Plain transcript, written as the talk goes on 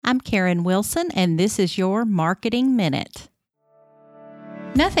I'm Karen Wilson, and this is your Marketing Minute.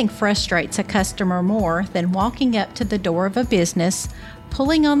 Nothing frustrates a customer more than walking up to the door of a business,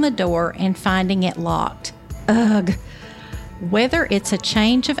 pulling on the door, and finding it locked. Ugh! Whether it's a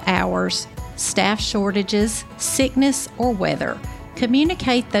change of hours, staff shortages, sickness, or weather,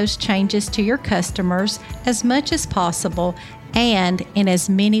 communicate those changes to your customers as much as possible and in as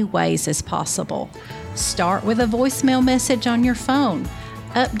many ways as possible. Start with a voicemail message on your phone.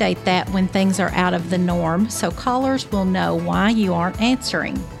 Update that when things are out of the norm so callers will know why you aren't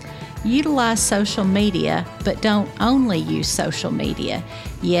answering. Utilize social media, but don't only use social media.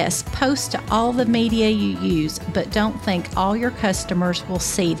 Yes, post to all the media you use, but don't think all your customers will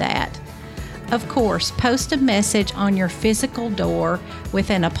see that. Of course, post a message on your physical door with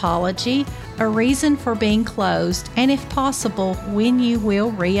an apology, a reason for being closed, and if possible, when you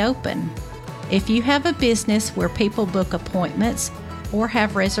will reopen. If you have a business where people book appointments or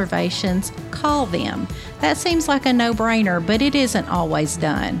have reservations, call them. That seems like a no-brainer, but it isn't always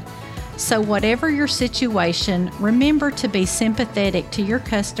done. So whatever your situation, remember to be sympathetic to your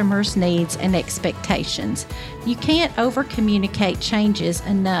customers' needs and expectations. You can't over-communicate changes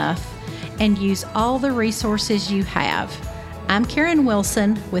enough and use all the resources you have. I'm Karen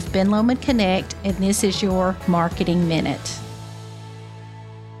Wilson with Ben Lomond Connect, and this is your Marketing Minute.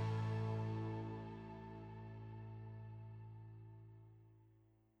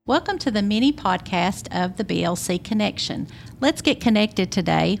 Welcome to the mini podcast of the BLC Connection. Let's get connected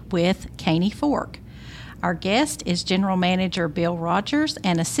today with Caney Fork. Our guest is General Manager Bill Rogers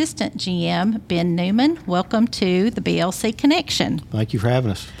and Assistant GM Ben Newman. Welcome to the BLC Connection. Thank you for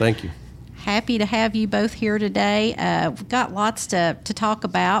having us. Thank you. Happy to have you both here today. We've got lots to talk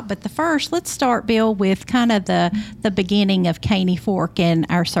about, but let's start, Bill, with kind of the beginning of Caney Fork in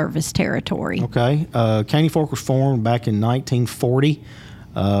our service territory. Okay. Caney Fork was formed back in 1940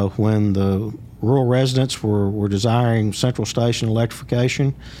 when the rural residents were desiring central station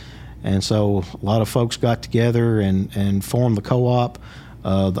electrification. And so a lot of folks got together and formed the co-op.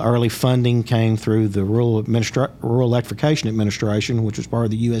 The early funding came through the Rural Electrification Administration, which was part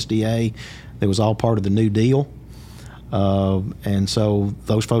of the USDA. That was all part of the New Deal. And so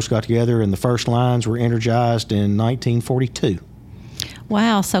those folks got together, and the first lines were energized in 1942.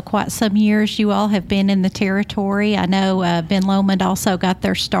 Wow, so quite some years you all have been in the territory. I know Ben Lomond also got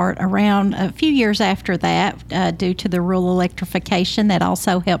their start around a few years after that due to the rural electrification that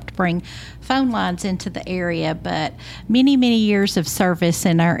also helped bring phone lines into the area, but many, many years of service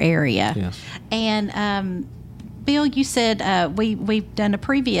in our area. Yes. And Bill, you said we've done a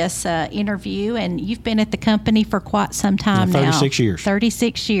previous interview, and you've been at the company for quite some time 36 now. years.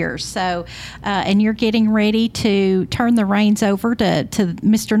 36 years. So, and you're getting ready to turn the reins over to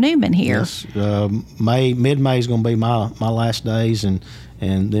Mr. Newman here. Yes. Mid-May is going to be my last days, and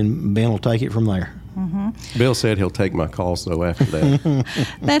then Ben will take it from there. Mm-hmm. Bill said he'll take my calls, though, after that.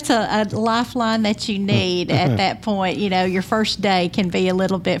 That's a lifeline that you need at that point. You know, your first day can be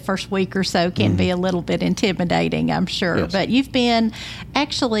first week or so can be a little bit intimidating, I'm sure. Yes. But you've been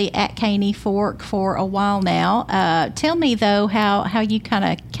actually at Caney Fork for a while now. Tell me, though, how you kind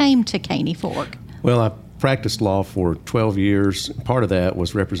of came to Caney Fork. Well, I practiced law for 12 years. Part of that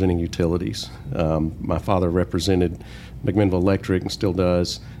was representing utilities. My father represented McMinnville Electric and still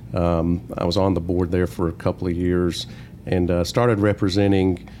does. I was on the board there for a couple of years and started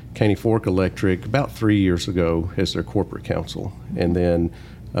representing Caney Fork Electric about 3 years ago as their corporate counsel. And then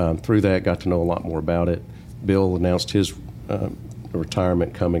through that, got to know a lot more about it. Bill announced his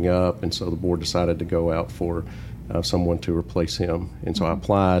retirement coming up, and so the board decided to go out for someone to replace him. And so I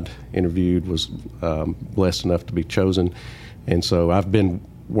applied, interviewed, was blessed enough to be chosen. And so I've been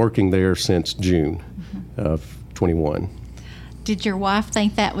working there since June of 21. Did your wife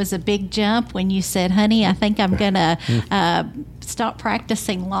think that was a big jump when you said, honey, I think I'm going to stop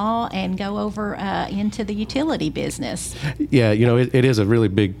practicing law and go over into the utility business? Yeah, it is a really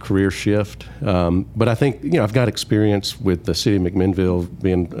big career shift. But I think, I've got experience with the city of McMinnville,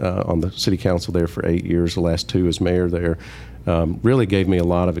 being on the city council there for 8 years, the last 2 as mayor there. Really gave me a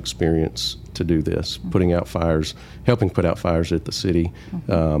lot of experience to do this. Putting out fires, helping put out fires at the city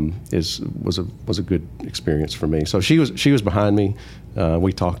was a good experience for me. So she was behind me.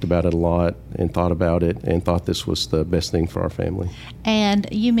 We talked about it a lot and thought about it and thought this was the best thing for our family. And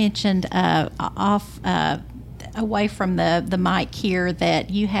you mentioned away from the mic here that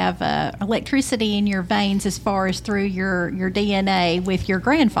you have electricity in your veins as far as through your DNA with your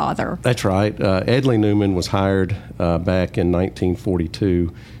grandfather. That's right. Edley Newman was hired back in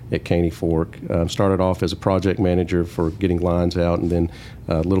 1942 at Caney Fork. Started off as a project manager for getting lines out, and then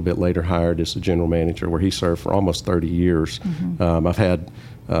a little bit later hired as the general manager, where he served for almost 30 years. I've had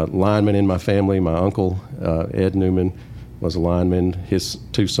linemen in my family. My uncle, Ed Newman, was a lineman. His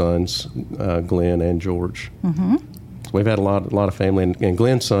two sons, Glenn and George. Mm-hmm. We've had a lot of family, and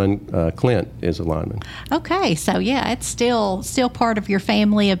Glenn's son, Clint, is a lineman. Okay, so yeah, it's still part of your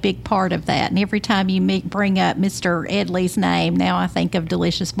family, a big part of that. And every time you bring up Mr. Edley's name, now I think of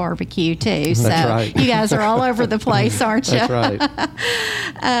Delicious Barbecue too. So That's right. You guys are all over the place, aren't you?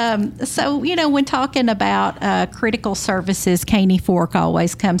 That's right. So when talking about critical services, Caney Fork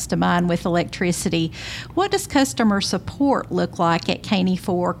always comes to mind with electricity. What does customer support look like at Caney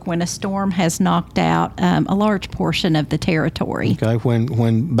Fork when a storm has knocked out a large portion of the territory? Okay,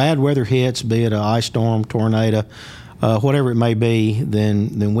 when bad weather hits, be it an ice storm, tornado, whatever it may be,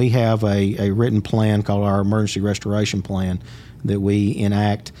 then we have a written plan called our emergency restoration plan that we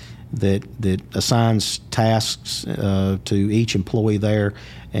enact that assigns tasks to each employee there,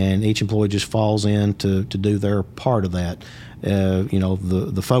 and each employee just falls in to do their part of that.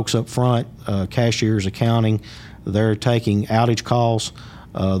 The folks up front, cashiers, accounting, they're taking outage calls.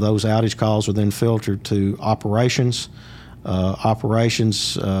 Those outage calls are then filtered to operations.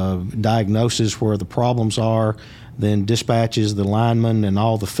 Diagnoses where the problems are, then dispatches the linemen and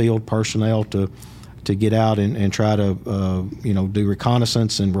all the field personnel to get out and try to do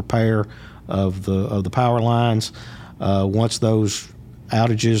reconnaissance and repair of the power lines. Once those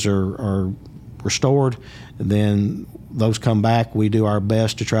outages are restored, then those come back. We do our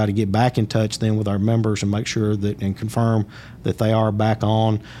best to try to get back in touch then with our members and make sure that and confirm that they are back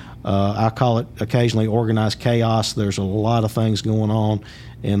on. I call it occasionally organized chaos. There's a lot of things going on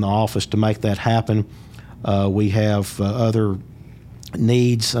in the office to make that happen. We have other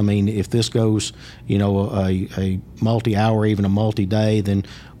needs. I mean, if this goes, a multi-hour, even a multi-day, then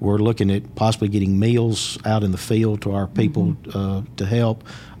we're looking at possibly getting meals out in the field to our people to help.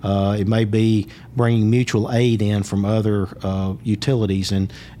 It may be bringing mutual aid in from other utilities,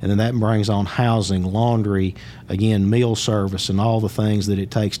 and then that brings on housing, laundry, again, meal service, and all the things that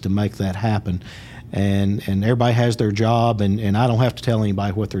it takes to make that happen. And everybody has their job, and I don't have to tell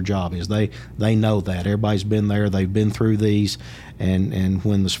anybody what their job is. They know that. Everybody's been there. They've been through these. And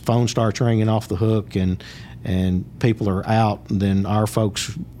when the phone starts ringing off the hook and people are out, then our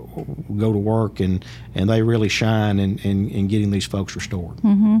folks go to work and they really shine in getting these folks restored.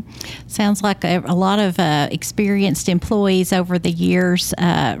 Mm-hmm. Sounds like a lot of experienced employees over the years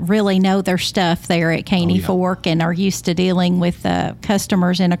really know their stuff there at Caney Fork and are used to dealing with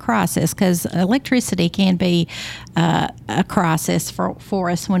customers in a crisis, because electricity can be a crisis for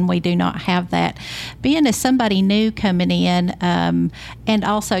us when we do not have that. Being as somebody new coming in, and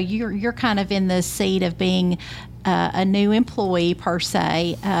also you're kind of in the seat of being a new employee per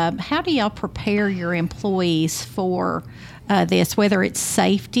se, how do y'all prepare your employees for this, whether it's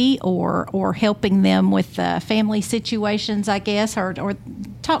safety or helping them with family situations, I guess, or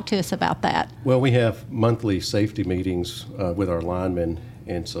talk to us about that? Well, we have monthly safety meetings with our linemen,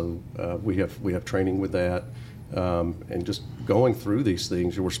 and so we have training with that, and just going through these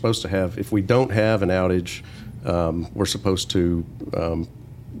things. We're supposed to have, if we don't have an outage, we're supposed to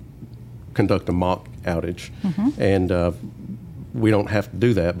conduct a mock outage, and we don't have to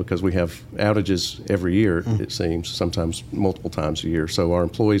do that because we have outages every year, it seems, sometimes multiple times a year. So our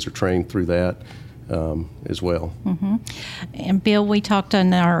employees are trained through that as well. And Bill, we talked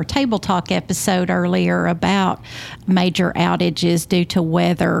on our Table Talk episode earlier about major outages due to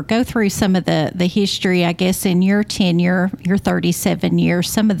weather. Go through some of the history, I guess, in your tenure, your 37 years,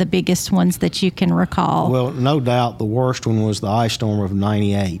 some of the biggest ones that you can recall. Well, no doubt the worst one was the ice storm of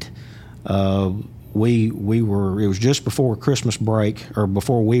 '98. It was just before Christmas break, or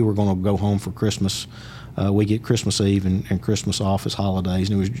before we were going to go home for Christmas. We get Christmas Eve and Christmas off as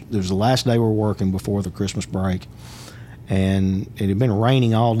holidays, and it was the last day we were working before the Christmas break, and it had been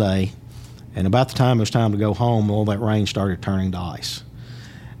raining all day, and about the time it was time to go home, all that rain started turning to ice,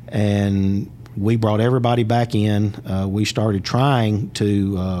 and we brought everybody back in. We started trying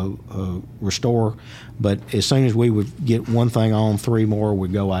to restore, but as soon as we would get one thing on, three more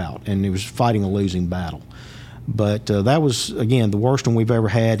would go out, and it was fighting a losing battle. But that was, again, the worst one we've ever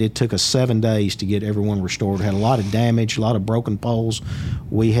had. It took us 7 days to get everyone restored. We had a lot of damage, a lot of broken poles.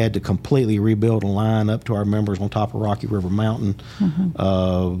 We had to completely rebuild a line up to our members on top of Rocky River Mountain.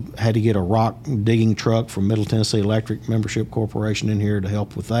 Had to get a rock digging truck from Middle Tennessee Electric Membership Corporation in here to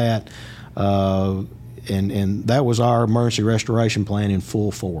help with that. And that was our emergency restoration plan in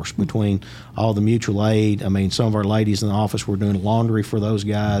full force between all the mutual aid. I mean, some of our ladies in the office were doing laundry for those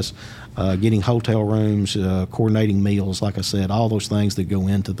guys, getting hotel rooms, coordinating meals, like I said, all those things that go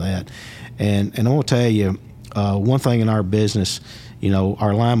into that. And I want to tell you, one thing in our business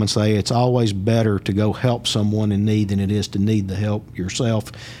our linemen say it's always better to go help someone in need than it is to need the help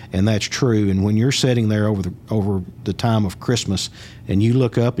yourself, and that's true. And when you're sitting there over the time of Christmas and you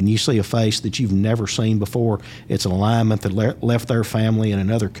look up and you see a face that you've never seen before, it's a lineman that left their family in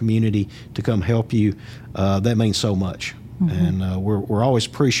another community to come help you. That means so much. Mm-hmm. And we're always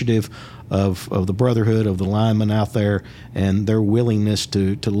appreciative of the brotherhood of the linemen out there and their willingness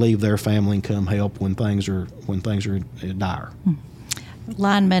to leave their family and come help when things are dire. Mm-hmm.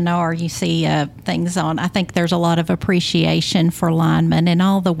 Linemen are, you see things on, I think there's a lot of appreciation for linemen and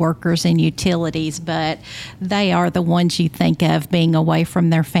all the workers in utilities, but they are the ones you think of being away from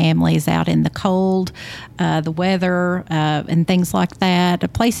their families out in the cold, the weather, and things like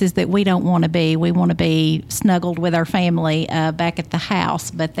that, places that we don't want to be. We want to be snuggled with our family back at the house,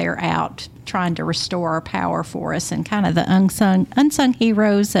 but they're out trying to restore our power for us, and kind of the unsung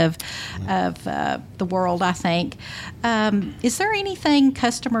heroes of the world, I think. Is there anything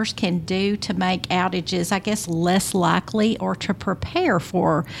customers can do to make outages, I guess, less likely, or to prepare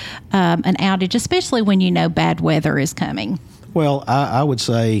for an outage, especially when bad weather is coming? Well, I would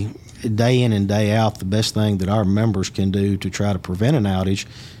say day in and day out, the best thing that our members can do to try to prevent an outage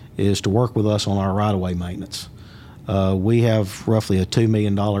is to work with us on our right-of-way maintenance. We have roughly a $2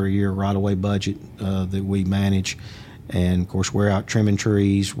 million a year right-of-way budget that we manage. And, of course, we're out trimming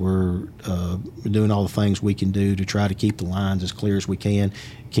trees. We're doing all the things we can do to try to keep the lines as clear as we can.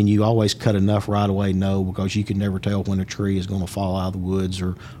 Can you always cut enough right-of-way? No, because you can never tell when a tree is going to fall out of the woods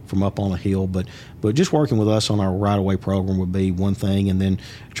or from up on a hill. But just working with us on our right-of-way program would be one thing. And then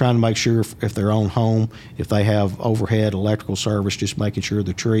trying to make sure if they're on home, if they have overhead electrical service, just making sure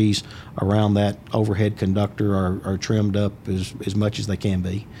the trees around that overhead conductor are trimmed up as much as they can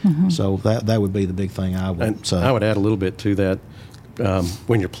be. Mm-hmm. So that would be the big thing I would say. I would add a little bit to that.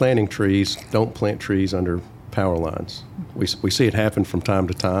 When you're planting trees, don't plant trees under power lines. We see it happen from time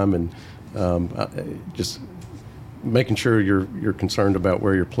to time, and just making sure you're concerned about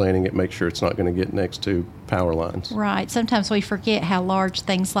where you're planting it, make sure it's not going to get next to power lines. Right. Sometimes we forget how large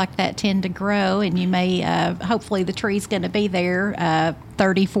things like that tend to grow, and you may, hopefully the tree's going to be there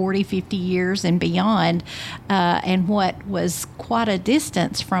 30, 40, 50 years and beyond, and what was quite a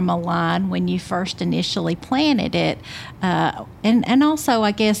distance from a line when you first initially planted it. And also,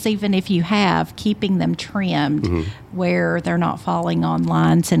 I guess, even if you have, keeping them trimmed mm-hmm. where they're not falling on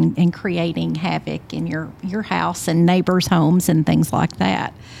lines and creating havoc in your house and neighbors' homes and things like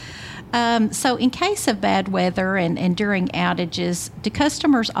that. So in case of bad weather and during outages, do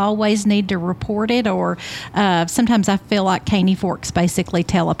customers always need to report it? Or sometimes I feel like Caney Fork's basically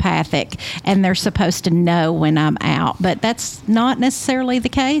telepathic and they're supposed to know when I'm out, but that's not necessarily the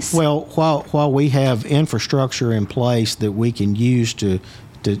case? Well, while we have infrastructure in place that we can use to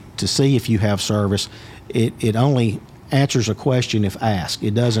see if you have service, it only answers a question if asked.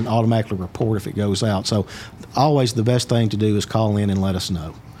 It doesn't automatically report if it goes out. So always the best thing to do is call in and let us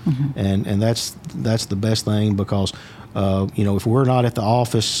know. Mm-hmm. And that's the best thing, because if we're not at the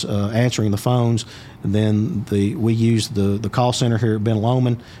office answering the phones, then we use the call center here at Ben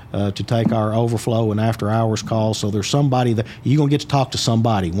Lomond to take our overflow and after hours calls. So there's somebody that you're going to get to talk to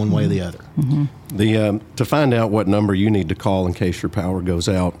somebody one mm-hmm. way or the other. Mm-hmm. To find out what number you need to call in case your power goes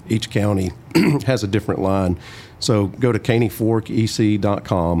out, each county has a different line. So go to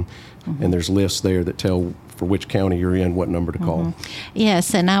caneyforkec.com mm-hmm. and there's lists there that tell for which county you're in, what number to call. Mm-hmm.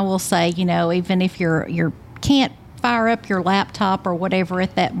 Yes, and I will say, even if you can't fire up your laptop or whatever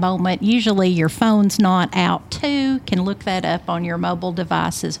at that moment, usually your phone's not out too. Can look that up on your mobile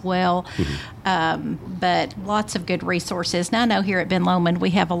device as well. Mm-hmm. But lots of good resources. Now I know here at Ben Lomond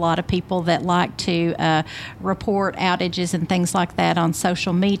we have a lot of people that like to report outages and things like that on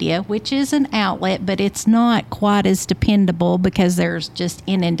social media, which is an outlet, but it's not quite as dependable because there's just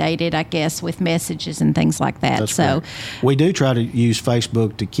inundated, I guess, with messages and things like that. That's so correct. We do try to use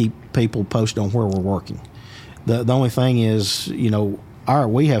Facebook to keep people posted on where we're working. The only thing is,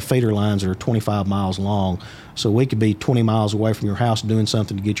 we have feeder lines that are 25 miles long, so we could be 20 miles away from your house doing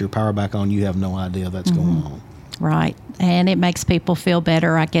something to get your power back on. You have no idea that's mm-hmm. going on. Right. And it makes people feel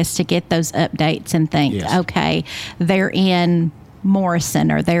better, I guess, to get those updates and think, yes. Okay, they're in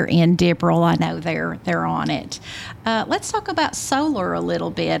Morrison or they're in Dibble. I know they're on it. Let's talk about solar a little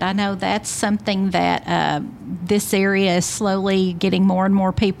bit. I know that's something that this area is slowly getting more and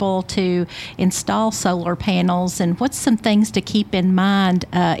more people to install solar panels. And what's some things to keep in mind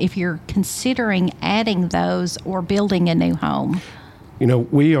if you're considering adding those or building a new home?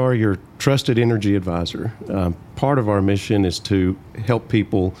 We are your trusted energy advisor. Part of our mission is to help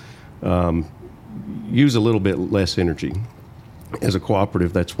people use a little bit less energy. As a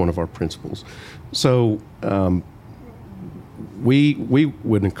cooperative, that's one of our principles. So we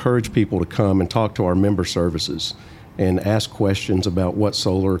would encourage people to come and talk to our member services and ask questions about what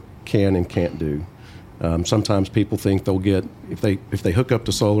solar can and can't do. Sometimes people think they'll get, if they hook up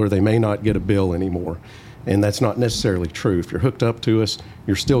to solar, they may not get a bill anymore. And that's not necessarily true. If you're hooked up to us,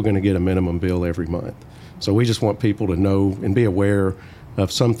 you're still going to get a minimum bill every month. So we just want people to know and be aware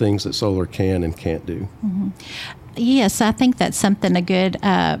of some things that solar can and can't do. Mm-hmm. Yes, I think that's something, a good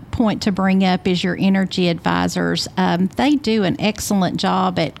point to bring up is your energy advisors. They do an excellent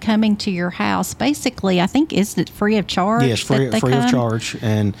job at coming to your house. Basically, I think, is it free of charge? Yes, free of charge.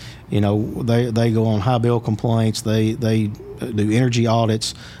 And, they go on high bill complaints. They do energy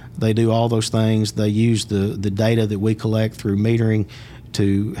audits. They do all those things. They use the data that we collect through metering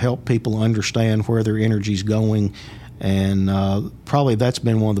to help people understand where their energy's going. And probably that's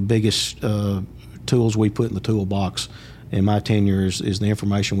been one of the biggest tools we put in the toolbox in my tenure is the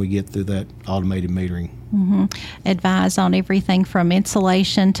information we get through that automated metering. Mm-hmm. Advise on everything from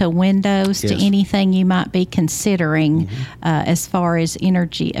insulation to windows to anything you might be considering as far as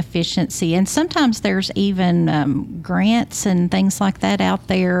energy efficiency. And sometimes there's even grants and things like that out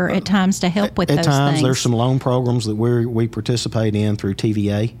there at times to help with those things. At times there's some loan programs that we participate in through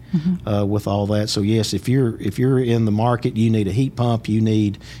TVA with all that. So yes, if you're in the market, you need a heat pump,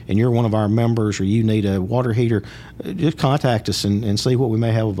 and you're one of our members, or you need a water heater, just contact us and see what we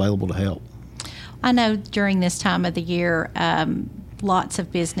may have available to help. I know during this time of the year, lots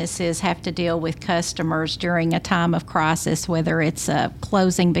of businesses have to deal with customers during a time of crisis, whether it's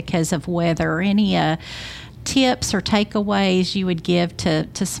closing because of weather. Any tips or takeaways you would give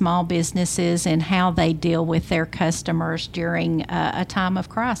to small businesses and how they deal with their customers during a time of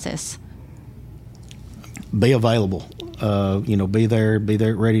crisis? Be available. Be there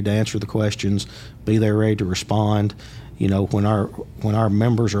ready to answer the questions. Be there ready to respond. When our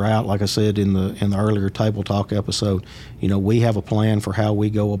members are out, like I said in the earlier table talk episode, we have a plan for how we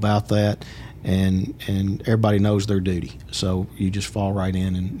go about that, and everybody knows their duty. So you just fall right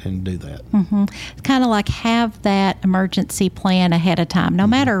in and do that. Mm-hmm. It's kind of like have that emergency plan ahead of time. No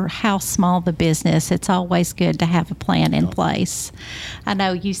matter how small the business, it's always good to have a plan in place. I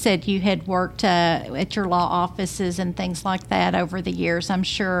know you said you had worked at your law offices and things like that over the years. I'm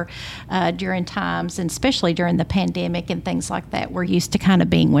sure during times, and especially during the pandemic and things like that, we're used to kind of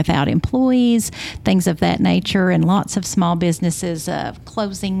being without employees, things of that nature, and lots of small businesses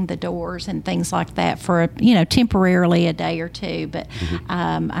closing the doors and things like that for temporarily a day or two. But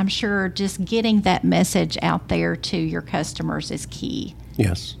I'm sure just getting that message out there to your customers is key.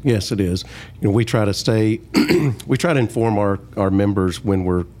 Yes, it is. We try to we try to inform our members when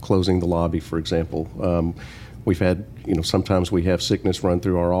we're closing the lobby, for example. We've had, sometimes we have sickness run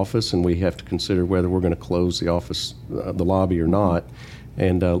through our office, and we have to consider whether we're going to close the office, the lobby, or not.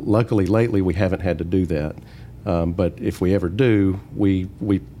 And luckily, lately, we haven't had to do that. But if we ever do, we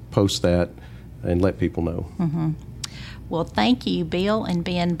post that and let people know. Mm-hmm. Well, thank you, Bill and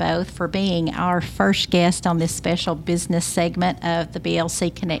Ben, both, for being our first guest on this special business segment of the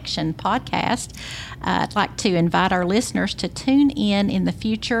BLC Connection podcast. I'd like to invite our listeners to tune in the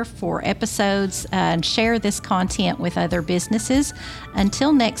future for episodes and share this content with other businesses.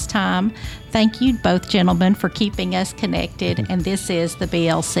 Until next time, thank you both gentlemen for keeping us connected, and this is the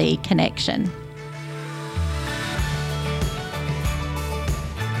BLC Connection.